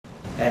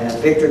and a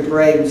victory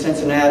parade in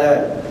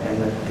Cincinnati,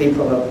 and the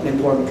people of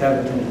Newport and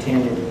Covington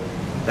attended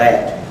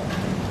that.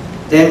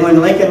 Then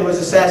when Lincoln was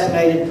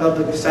assassinated,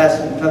 public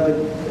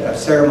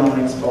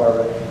ceremonies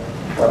for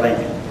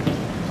Lincoln.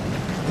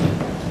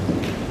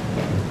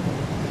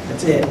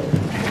 That's it.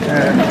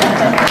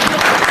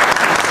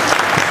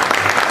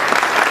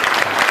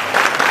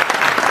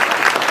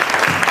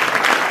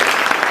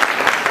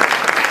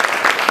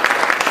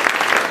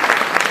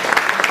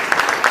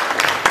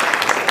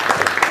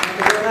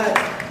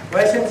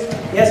 Questions?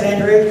 Yes,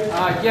 Andrew?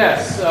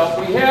 Yes,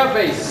 we have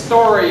a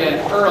story in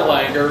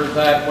Erlanger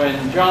that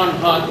when John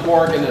Hunt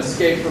Morgan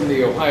escaped from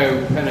the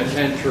Ohio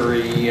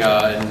Penitentiary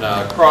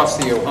and crossed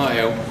the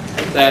Ohio,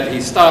 that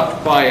he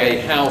stopped by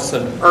a house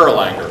in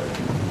Erlanger.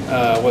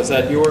 Was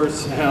that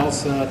yours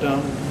house,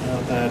 Don?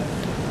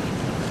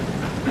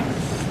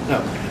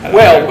 No.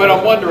 Well,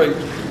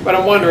 but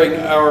I'm wondering,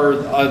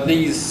 are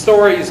these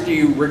stories, do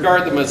you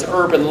regard them as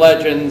urban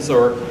legends,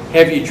 or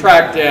have you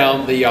tracked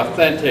down the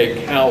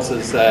authentic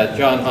houses that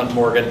John Hunt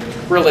Morgan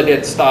really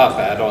did stop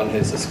at on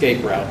his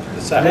escape route to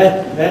the South?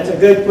 That's a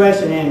good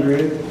question,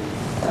 Andrew.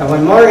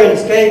 When Morgan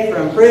escaped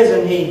from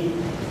prison, he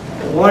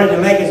wanted to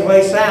make his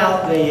way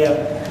south.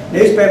 The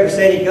newspaper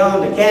said he'd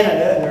gone to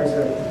Canada, and there's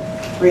a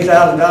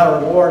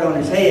 $3,000 reward on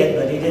his head,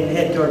 but he didn't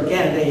head toward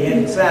Canada. He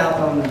headed south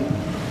on the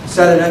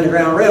Southern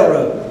Underground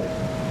Railroad.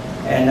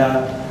 And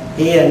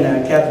he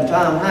and Captain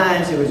Tom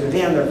Hines, who was with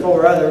him, there were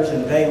 4 others,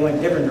 and they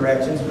went different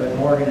directions, but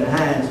Morgan and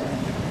Hines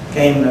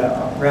came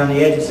around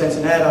the edge of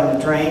Cincinnati on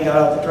the train, got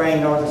off the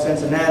train north of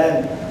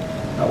Cincinnati,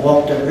 and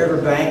walked to the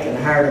riverbank and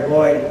hired a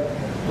boy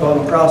to go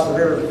them across the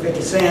river for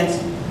 50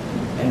 cents.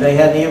 And they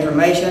had the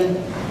information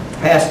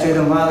passed to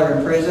them while they were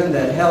in prison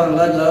that Helen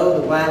Ludlow,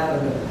 the wife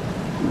of the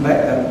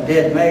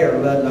dead Mayor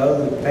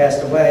Ludlow, who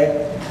passed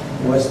away,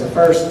 was the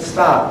first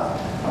stop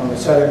on the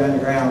Southern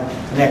Underground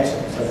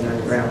connection, Southern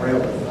Underground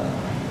Railroad.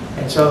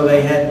 And so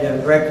they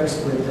had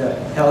breakfast with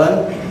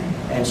Helen,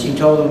 and she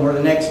told them where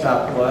the next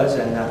stop was.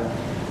 And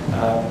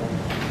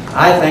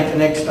I think the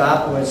next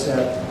stop was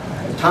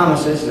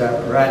Thomas's,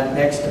 right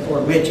next to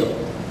Fort Mitchell.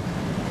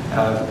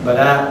 But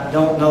I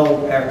don't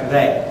know after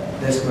that.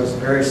 This was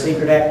very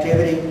secret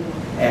activity,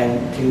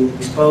 and to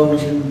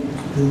expose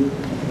who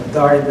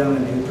guarded them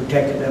and who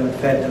protected them and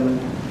fed them and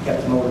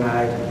kept them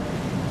overnight and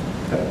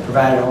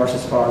provided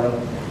horses for them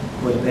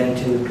would have been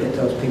to get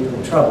those people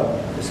in trouble.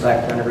 It's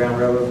like the Underground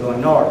Railroad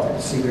going north.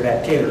 It's a secret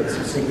activity. It's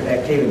a secret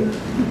activity.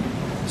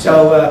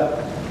 So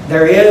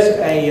there is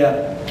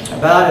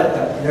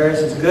there is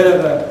as good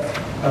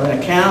of an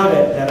account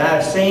that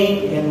I've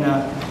seen in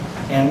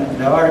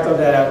the article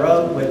that I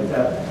wrote with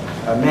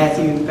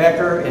Matthew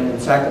Becker in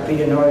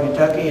Encyclopedia of Northern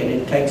Kentucky, and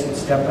it takes it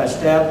step by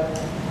step.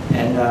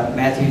 And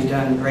Matthew's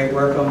done great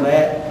work on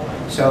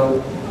that.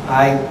 So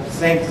I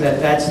think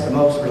that that's the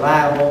most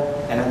reliable,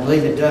 and I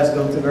believe it does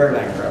go through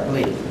Erlanger, I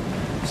believe.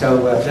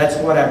 So that's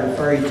what I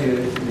refer you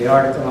to, the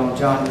article on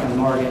John Hunt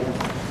Morgan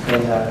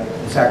in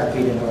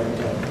Encyclopedia of Northern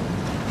Kentucky.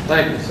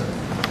 Thank you, sir.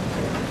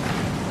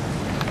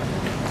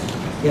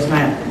 Yes,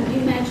 ma'am.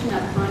 You mentioned a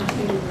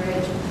pontoon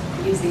bridge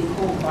using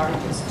coal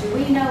barges. Do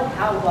we know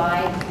how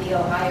wide the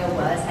Ohio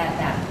was at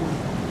that point?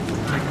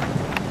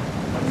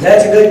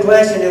 That's a good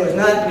question. It was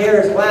not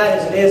near as wide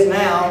as it is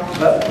now,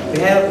 but we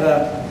have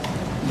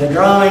the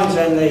drawings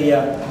and the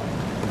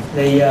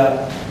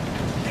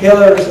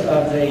pillars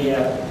of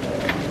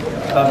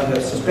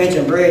the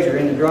suspension bridge are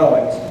in the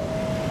drawings.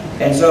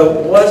 And so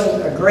it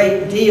wasn't a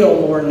great deal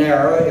more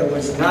narrow. It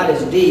was not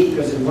as deep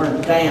because it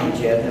weren't dams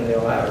yet in the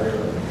Ohio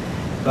River,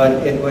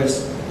 but it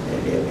was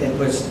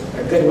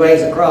a good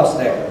ways across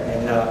there.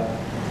 And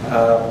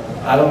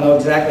I don't know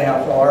exactly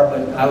how far,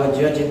 but I would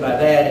judge it by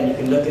that, and you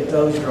can look at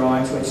those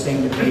drawings, which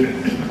seem to be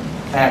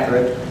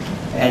accurate,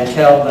 and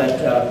tell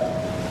that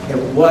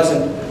it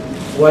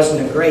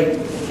wasn't a great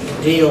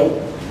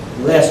deal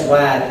less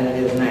wide than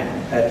it is now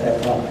at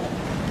that point.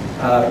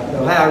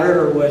 The Ohio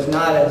River was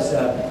not as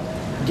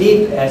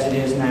deep as it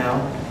is now,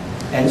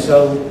 and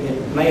so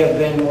it may have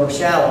been more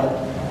shallow,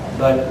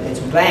 but its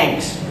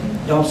banks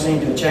don't seem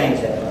to have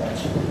changed that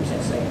much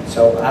since then.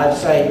 So I'd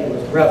say it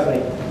was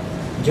roughly,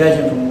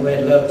 judging from the way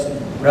it looks,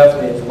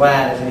 roughly as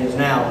wide as it is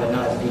now, but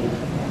not as deep.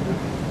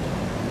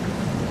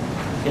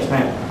 Yes,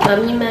 ma'am.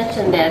 You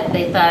mentioned that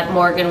they thought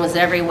Morgan was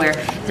everywhere.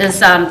 Does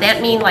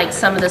that mean like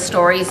some of the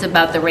stories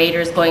about the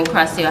raiders going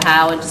across the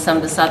Ohio into some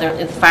of the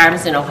southern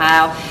farms in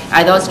Ohio,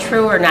 are those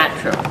true or not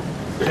true?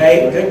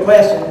 Okay, good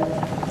question.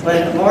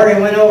 When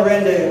Morgan went over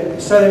into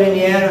southern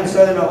Indiana and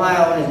southern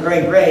Ohio on his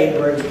great raid,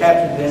 where he was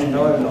captured then in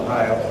northern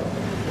Ohio,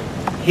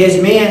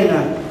 his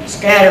men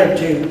scattered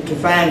to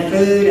find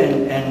food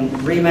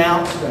and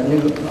remount new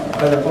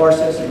other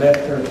horses. They left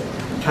their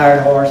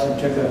tired horse and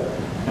took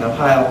an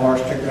Ohio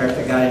horse, took her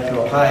after they got into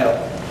Ohio.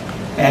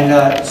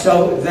 And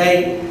so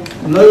they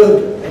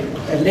moved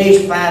at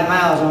least 5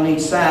 miles on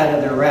each side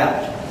of their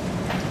route.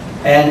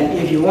 And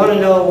if you want to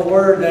know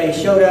where they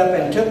showed up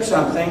and took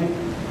something,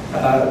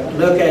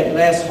 look at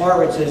Les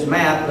Horwitz's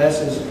map.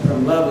 Les is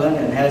from Loveland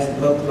and has the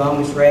book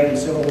Longest Raid in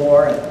Civil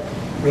War.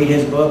 And read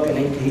his book, and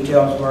he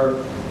tells where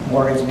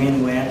Morgan's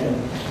men went.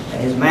 And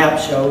his map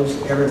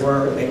shows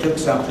everywhere they took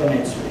something.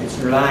 It's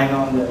relying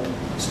on the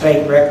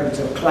state records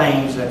of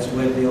claims that's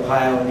with the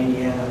Ohio and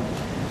Indiana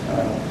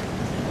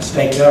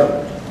state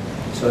government.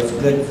 So it's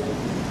good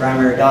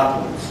primary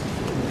documents,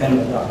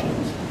 dependable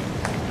documents.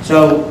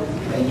 So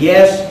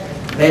yes,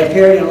 they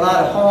appeared in a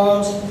lot of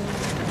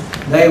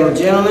homes. They were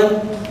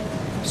gentlemen,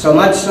 so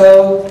much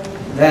so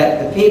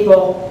that the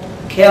people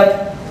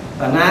kept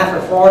a knife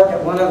or fork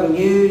that one of them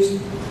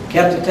used,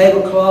 kept the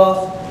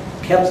tablecloth,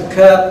 kept the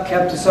cup,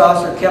 kept the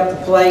saucer, kept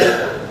the plate,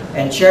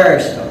 and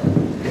cherished them,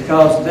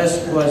 because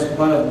this was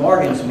one of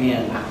Morgan's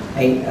men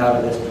ate out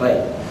of this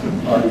plate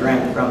or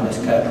drank from this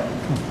cup.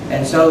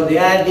 And so the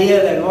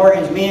idea that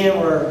Morgan's men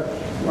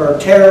were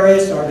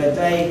terrorists, or that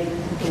they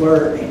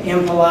were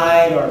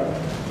impolite or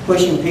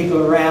pushing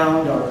people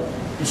around or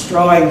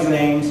destroying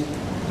things,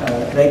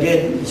 they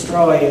did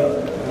destroy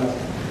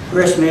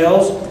grist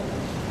mills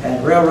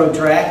and railroad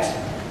tracks,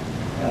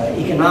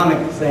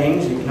 economic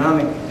things,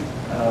 economic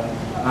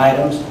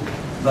items,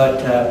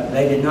 but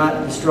they did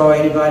not destroy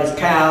anybody's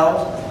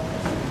cows,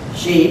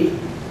 sheep,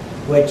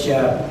 which,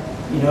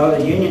 you know,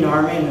 the Union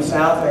Army in the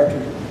South after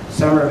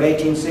summer of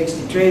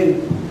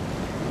 1862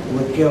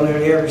 would kill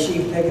nearly every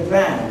sheep they could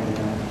find.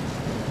 You know,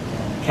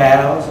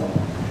 cows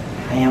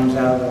and hams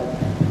out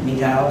of the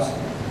meat house.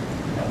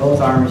 Both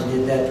armies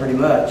did that pretty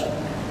much.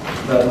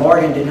 But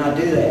Morgan did not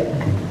do that.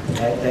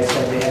 They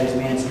said they had his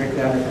men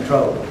strictly under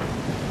control.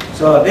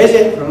 So a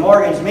visit from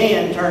Morgan's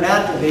men turned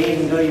out to be,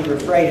 even though you were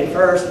afraid at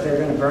first that they were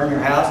going to burn your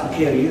house and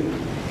kill you,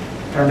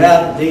 turned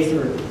out that these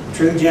were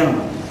true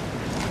gentlemen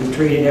who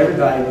treated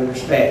everybody with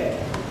respect,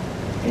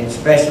 and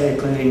especially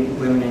including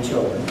women and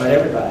children, but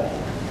everybody.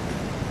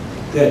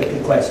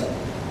 Good question.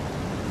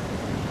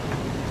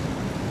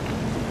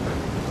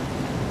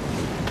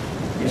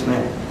 Yes,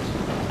 ma'am.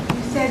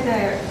 You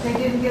said they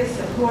didn't get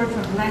support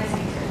from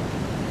Lexington.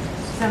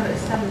 Some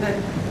of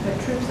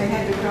the troops they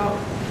had to go,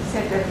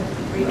 said to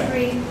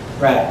retreat.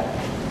 Right.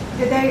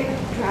 Did they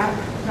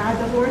ride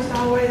the horse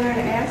all the way there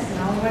to S and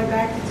all the way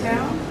back to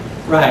town?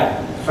 Right.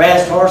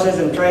 Fast horses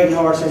and trading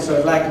horses, so it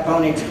was like the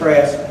Pony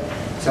Express.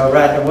 So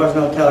right, there was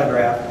no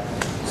telegraph,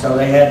 so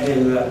they had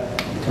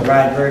to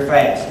ride very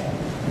fast.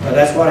 But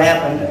that's what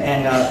happened,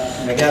 and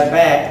they got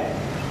back.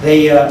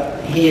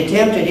 He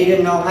attempted, he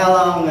didn't know how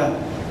long,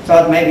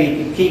 thought maybe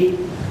he could keep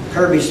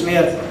Kirby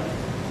Smith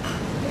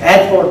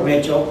at Fort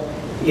Mitchell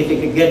if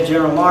he could get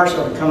General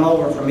Marshall to come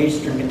over from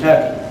eastern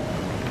Kentucky.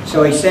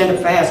 So he sent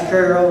a fast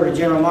courier over to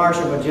General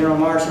Marshall, but General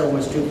Marshall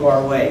was too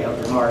far away, up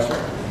to Marshall.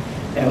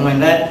 And when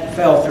that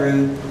fell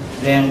through,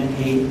 then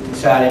he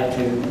decided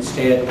to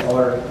instead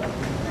order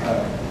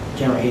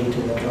General Heath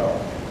to withdraw.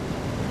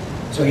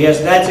 So yes,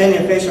 that's in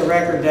the official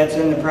record, that's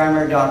in the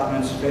primary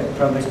documents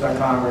published by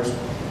Congress,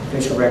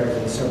 official records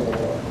of the Civil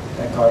War.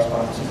 That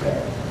correspondence is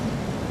there.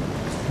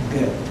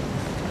 Good.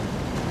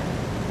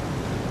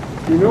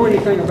 Do you know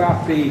anything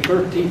about the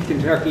 13th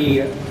Kentucky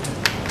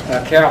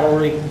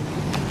Cavalry?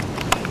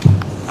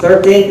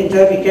 13th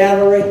Kentucky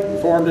Cavalry,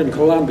 Formed in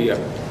Columbia,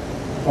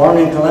 formed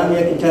in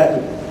Columbia,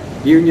 Kentucky.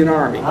 Union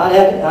Army. I'd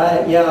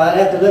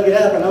have to look it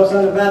up. I know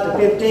something about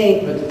the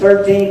 15th, but the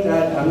 13th,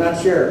 I'm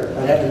not sure.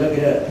 I'd have to look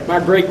it up. My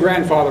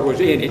great-grandfather was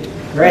in it.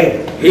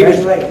 Great.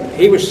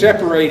 He was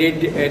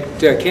separated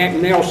at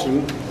Camp Nelson,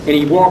 and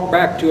he walked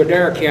back to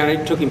Adair County.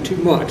 It took him 2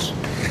 months,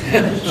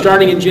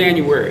 starting in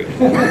January.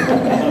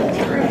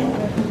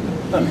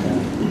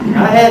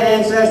 I had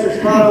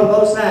ancestors fought on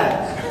both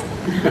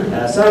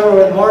sides. Some were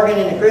with Morgan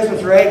in the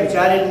Christmas raid, which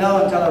I didn't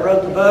know until I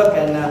wrote the book,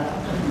 and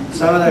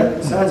some of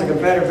the sons of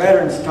Confederate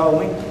veterans told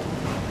me,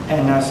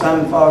 and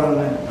some fought on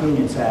the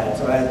Union side.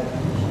 So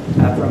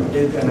I'm from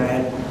Paducah, and I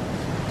had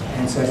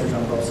ancestors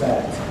on both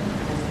sides.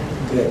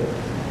 Good.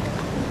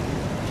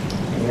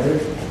 Any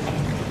others?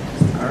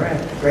 All right.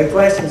 Great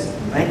questions.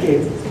 Thank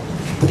you.